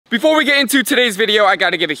Before we get into today's video, I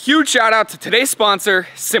gotta give a huge shout out to today's sponsor,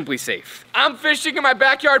 Simply Safe. I'm fishing in my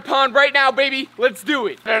backyard pond right now, baby. Let's do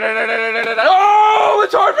it. Oh,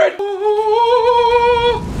 the tarpon!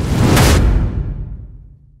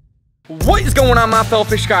 What is going on, my fellow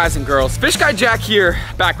fish guys and girls? FishGuyJack here,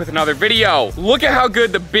 back with another video. Look at how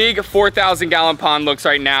good the big 4,000 gallon pond looks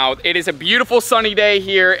right now. It is a beautiful sunny day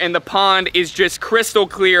here and the pond is just crystal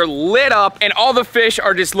clear, lit up, and all the fish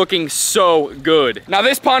are just looking so good. Now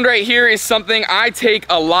this pond right here is something I take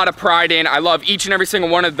a lot of pride in. I love each and every single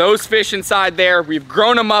one of those fish inside there. We've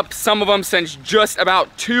grown them up, some of them since just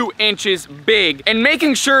about 2 inches big, and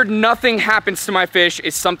making sure nothing happens to my fish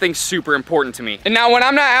is something super important to me. And now when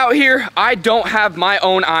I'm not out here, I don't have my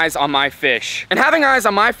own eyes on my fish. And having eyes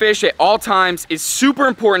on my fish at all times is super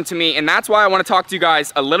important to me, and that's why I want to talk to you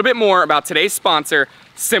guys a little bit more about today's sponsor,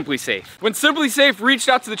 Simply Safe. When Simply Safe reached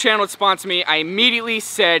out to the channel to sponsor me, I immediately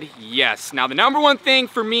said yes. Now the number one thing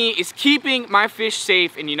for me is keeping my fish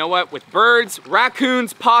safe, and you know what? With birds,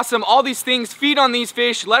 raccoons, possum, all these things feed on these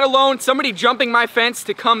fish, let alone somebody jumping my fence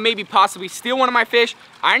to come maybe possibly steal one of my fish,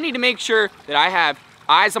 I need to make sure that I have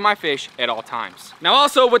eyes on my fish at all times. Now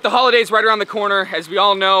also, with the holidays right around the corner, as we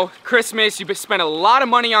all know, Christmas, you spend a lot of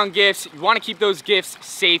money on gifts. You want to keep those gifts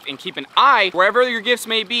safe and keep an eye wherever your gifts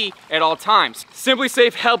may be at all times. Simply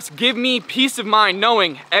Safe helps give me peace of mind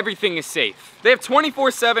knowing everything is safe. They have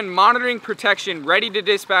 24/7 monitoring protection ready to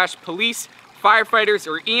dispatch police, firefighters,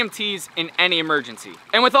 or EMTs in any emergency.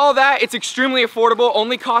 And with all that, it's extremely affordable,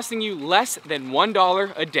 only costing you less than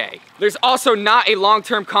 $1 a day. There's also not a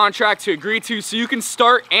long-term contract to agree to, so you can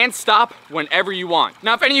start and stop whenever you want.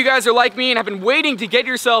 Now, if any of you guys are like me and have been waiting to get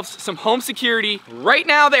yourselves some home security, right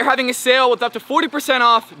now they're having a sale with up to 40%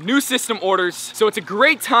 off new system orders, so it's a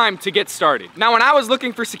great time to get started. Now, when I was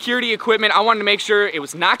looking for security equipment, I wanted to make sure it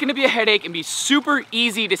was not gonna be a headache and be super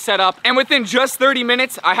easy to set up, and within just 30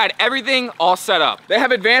 minutes, I had everything all set up. They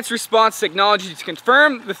have advanced response technology to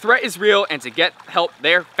confirm the threat is real and to get help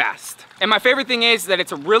there fast. And my favorite thing is that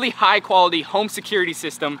it's a really high quality home security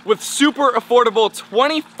system with super affordable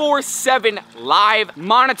 24/7 live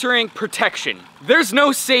monitoring protection. There's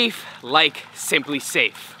no safe like Simply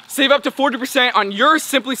Safe. Save up to 40% on your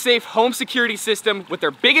Simply Safe home security system with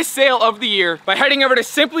their biggest sale of the year by heading over to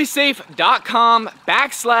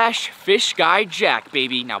simplysafe.com/FishGuyJack,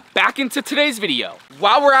 baby. Now back into today's video.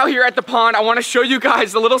 While we're out here at the pond, I want to show you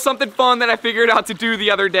guys a little something fun that I figured out to do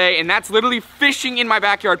the other day, and that's literally fishing in my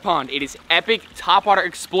backyard pond. It is epic topwater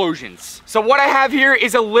explosions. So what I have here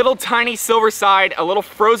is a little tiny silver side, a little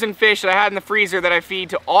frozen fish that I had in the freezer that I feed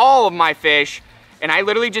to all of my fish, and I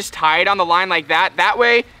literally just tie it on the line like that. That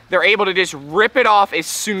way, they're able to just rip it off as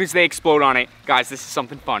soon as they explode on it. Guys, this is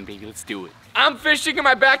something fun, baby. Let's do it. I'm fishing in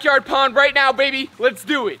my backyard pond right now, baby. Let's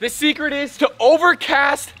do it. The secret is to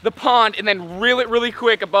overcast the pond and then reel it really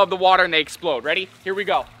quick above the water and they explode. Ready? Here we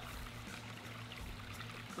go.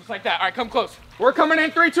 Just like that. All right, come close. We're coming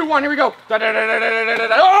in. 3, 2, 1. Here we go.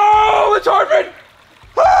 Oh, the tarpon!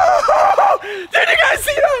 Did you guys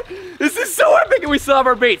see that? This is so epic, and we still have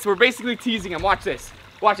our bait, so we're basically teasing him. Watch this.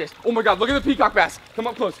 Watch this. Oh my God, look at the peacock bass. Come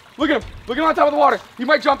up close. Look at him. Look at him on top of the water. He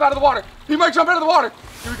might jump out of the water. He might jump out of the water.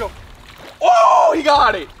 Here we go. Oh, he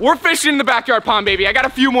got it. We're fishing in the backyard pond, baby. I got a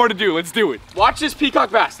few more to do. Let's do it. Watch this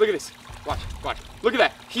peacock bass. Look at this. Watch, watch. Look at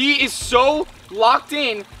that. He is so locked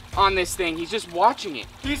in on this thing. He's just watching it.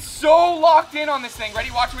 He's so locked in on this thing. Ready?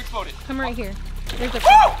 Watch him explode it. Come right here. There's a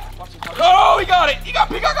oh, he got it. He got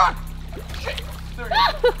peacock on. Shit.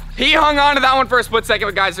 He hung on to that one for a split second,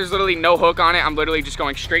 but guys, there's literally no hook on it. I'm literally just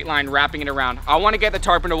going straight line, wrapping it around. I want to get the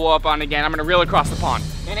tarpon to blow up on again. I'm gonna reel it across the pond.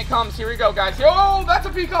 And it comes. Here we go, guys. Oh, that's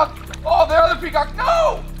a peacock. Oh, the other peacock.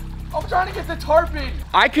 No! I'm trying to get the tarpon.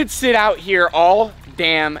 I could sit out here all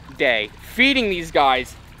damn day feeding these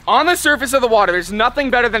guys on the surface of the water. There's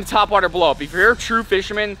nothing better than topwater blow-up. If you're a true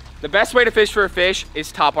fisherman, the best way to fish for a fish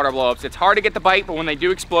is topwater blow-ups. It's hard to get the bite, but when they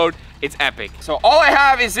do explode, it's epic. So all I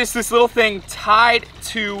have is this little thing tied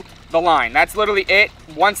to the line. That's literally it.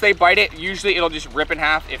 Once they bite it, usually it'll just rip in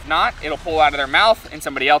half. If not, it'll pull out of their mouth and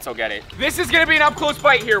somebody else will get it. This is gonna be an up-close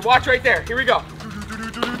bite here. Watch right there. Here we go.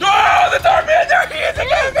 Oh, the tarpon! There he is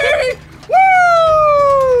again, baby!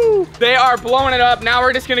 Woo! They are blowing it up. Now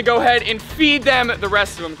we're just gonna go ahead and feed them the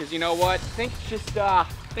rest of them, because you know what? I think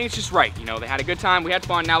it's just right. You know, they had a good time, we had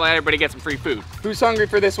fun, now let everybody get some free food. Who's hungry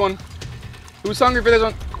for this one? Who's hungry for this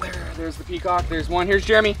one? There's the peacock, there's one. Here's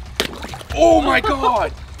Jeremy. Oh my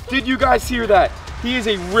God! Did you guys hear that? He is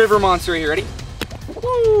a river monster here. Ready?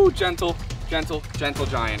 Woo! Gentle, gentle, gentle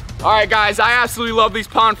giant. All right, guys, I absolutely love these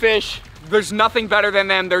pond fish. there's nothing better than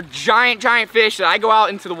them. They're giant, giant fish that I go out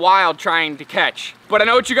into the wild trying to catch. But I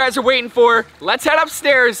know what you guys are waiting for. Let's head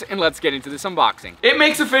upstairs and let's get into this unboxing. It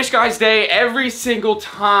makes a fish guy's day every single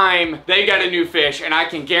time they get a new fish, and I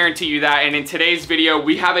can guarantee you that. And in today's video,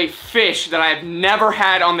 we have a fish that I have never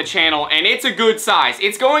had on the channel, and it's a good size.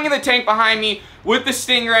 It's going in the tank behind me with the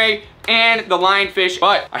stingray and the lionfish.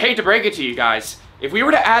 But I hate to break it to you guys, if we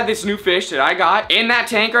were to add this new fish that I got in that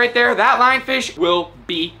tank right there, that lionfish will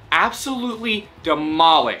be absolutely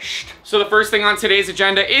demolished. So the first thing on today's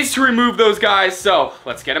agenda is to remove those guys, so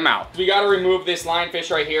let's get them out. We gotta remove this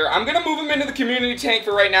lionfish right here. I'm gonna move him into the community tank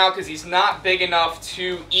for right now because he's not big enough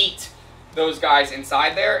to eat those guys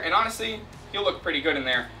inside there, and honestly, he'll look pretty good in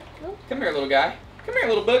there. Come here, little guy. Come here,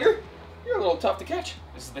 little booger. You're a little tough to catch.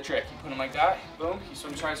 This is the trick. You put him like that. Boom. He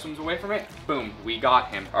swims away from it. Boom. We got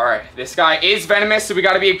him. All right. This guy is venomous, so we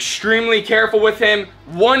got to be extremely careful with him.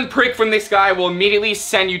 One prick from this guy will immediately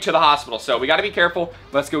send you to the hospital, so we got to be careful.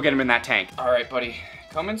 Let's go get him in that tank. All right, buddy.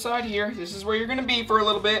 Come inside here. This is where you're going to be for a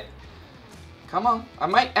little bit. Come on. I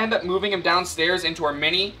might end up moving him downstairs into our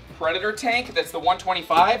mini predator tank. That's the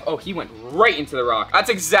 125. Oh, he went right into the rock.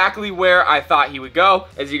 That's exactly where I thought he would go.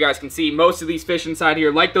 As you guys can see, most of these fish inside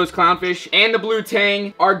here, like those clownfish and the blue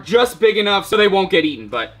tang, are just big enough so they won't get eaten.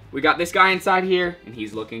 But we got this guy inside here, and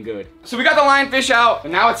he's looking good. So we got the lionfish out,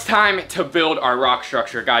 and now it's time to build our rock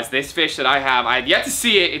structure. Guys, this fish that I have yet to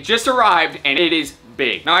see it. It just arrived, and it is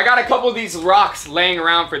big. Now I got a couple of these rocks laying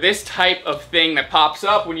around for this type of thing that pops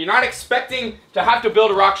up when you're not expecting to have to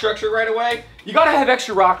build a rock structure right away. You gotta have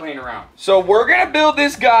extra rock laying around. So we're gonna build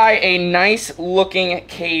this guy a nice looking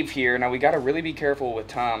cave here. Now we gotta really be careful with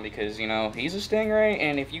Tom because, you know, he's a stingray,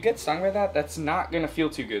 and if you get stung by that, that's not gonna feel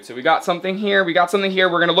too good. So we got something here, we got something here.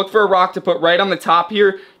 We're gonna look for a rock to put right on the top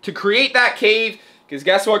here to create that cave, because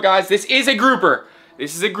guess what, guys? This is a grouper.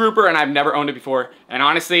 This is a grouper, and I've never owned it before. And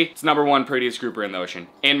honestly, it's #1 prettiest grouper in the ocean,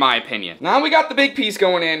 in my opinion. Now we got the big piece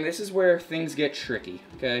going in. This is where things get tricky,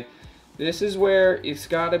 okay? This is where it's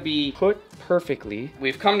gotta be put perfectly.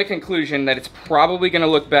 We've come to conclusion that it's probably gonna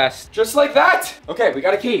look best just like that. Okay, we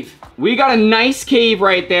got a cave. We got a nice cave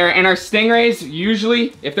right there, and our stingrays,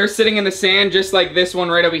 usually, if they're sitting in the sand, just like this one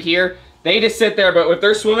right over here, they just sit there, but if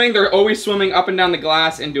they're swimming, they're always swimming up and down the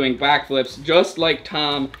glass and doing backflips, just like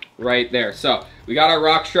Tom right there. So, we got our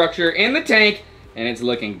rock structure in the tank, and it's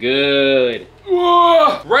looking good.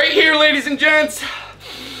 Whoa! Right here, ladies and gents.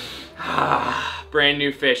 Brand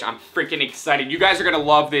new fish. I'm freaking excited. You guys are gonna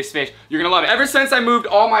love this fish. You're gonna love it. Ever since I moved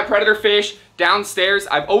all my predator fish downstairs,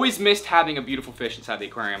 I've always missed having a beautiful fish inside the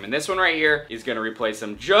aquarium, and this one right here is gonna replace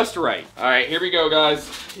them just right. All right, here we go, guys.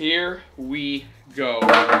 Here we go.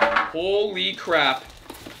 Holy crap.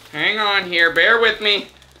 Hang on here, bear with me.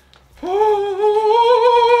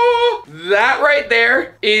 That right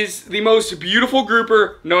there is the most beautiful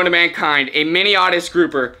grouper known to mankind, a mini-otis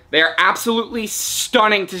grouper. They are absolutely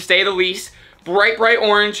stunning, to say the least. Bright, bright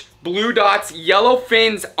orange, blue dots, yellow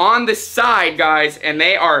fins on the side, guys, and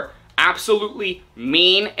they are absolutely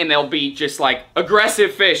mean, and they'll be just like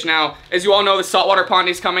aggressive fish. Now, as you all know, the saltwater pond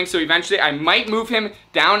is coming, so eventually I might move him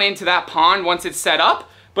down into that pond once it's set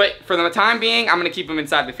up. But for the time being, I'm gonna keep him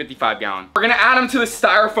inside the 55-gallon. We're gonna add him to the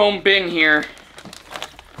styrofoam bin here.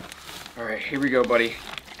 All right, here we go, buddy.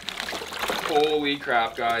 Holy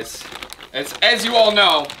crap, guys. As you all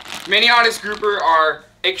know, mini-otis grouper are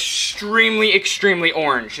extremely, extremely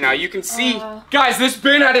orange. Now you can see, guys, this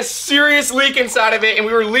bin had a serious leak inside of it, and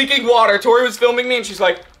we were leaking water. Tori was filming me, and she's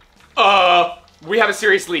like, we have a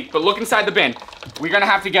serious leak, but look inside the bin. We're gonna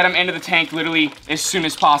have to get him into the tank literally as soon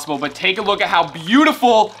as possible, but take a look at how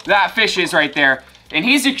beautiful that fish is right there. And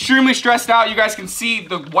he's extremely stressed out. You guys can see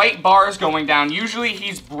the white bars going down. Usually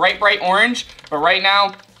he's bright, bright orange, but right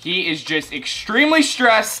now he is just extremely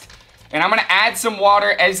stressed. And I'm gonna add some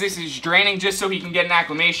water as this is draining just so he can get an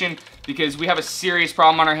acclimation, because we have a serious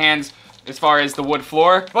problem on our hands as far as the wood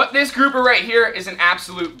floor. But this grouper right here is an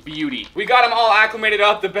absolute beauty. We got him all acclimated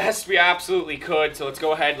up the best we absolutely could. So let's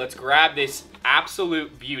go ahead, let's grab this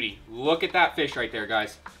absolute beauty. Look at that fish right there,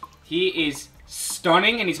 guys. He is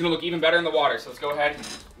stunning, and he's gonna look even better in the water. So let's go ahead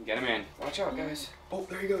and get him in. Watch out, guys. Oh,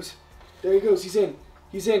 there he goes. There he goes, he's in.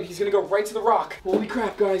 He's in. He's gonna go right to the rock. Holy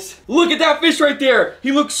crap, guys. Look at that fish right there.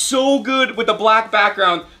 He looks so good with the black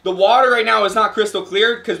background. The water right now is not crystal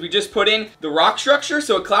clear because we just put in the rock structure,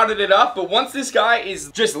 so it clouded it up. But once this guy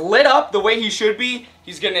is just lit up the way he should be,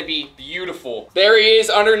 he's gonna be beautiful. There he is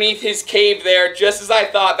underneath his cave there, just as I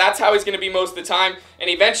thought. That's how he's gonna be most of the time. And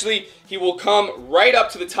eventually, he will come right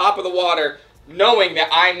up to the top of the water, knowing that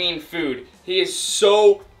I mean food. He is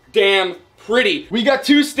so damn pretty. We got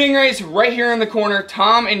 2 stingrays right here in the corner,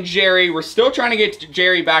 Tom and Jerry. We're still trying to get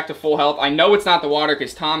Jerry back to full health. I know it's not the water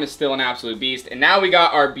because Tom is still an absolute beast. And now we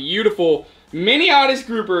got our beautiful mini-otis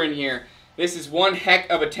grouper in here. This is one heck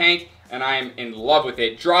of a tank, and I am in love with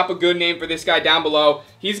it. Drop a good name for this guy down below.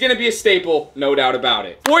 He's gonna be a staple, no doubt about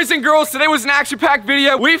it. Boys and girls, today was an action-packed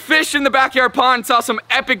video. We fished in the backyard pond, saw some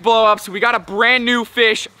epic blow-ups. We got a brand new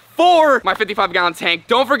fish for my 55-gallon tank.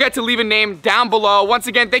 Don't forget to leave a name down below. Once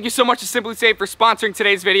again, thank you so much to Simply Safe for sponsoring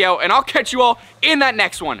today's video, and I'll catch you all in that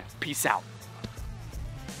next one. Peace out.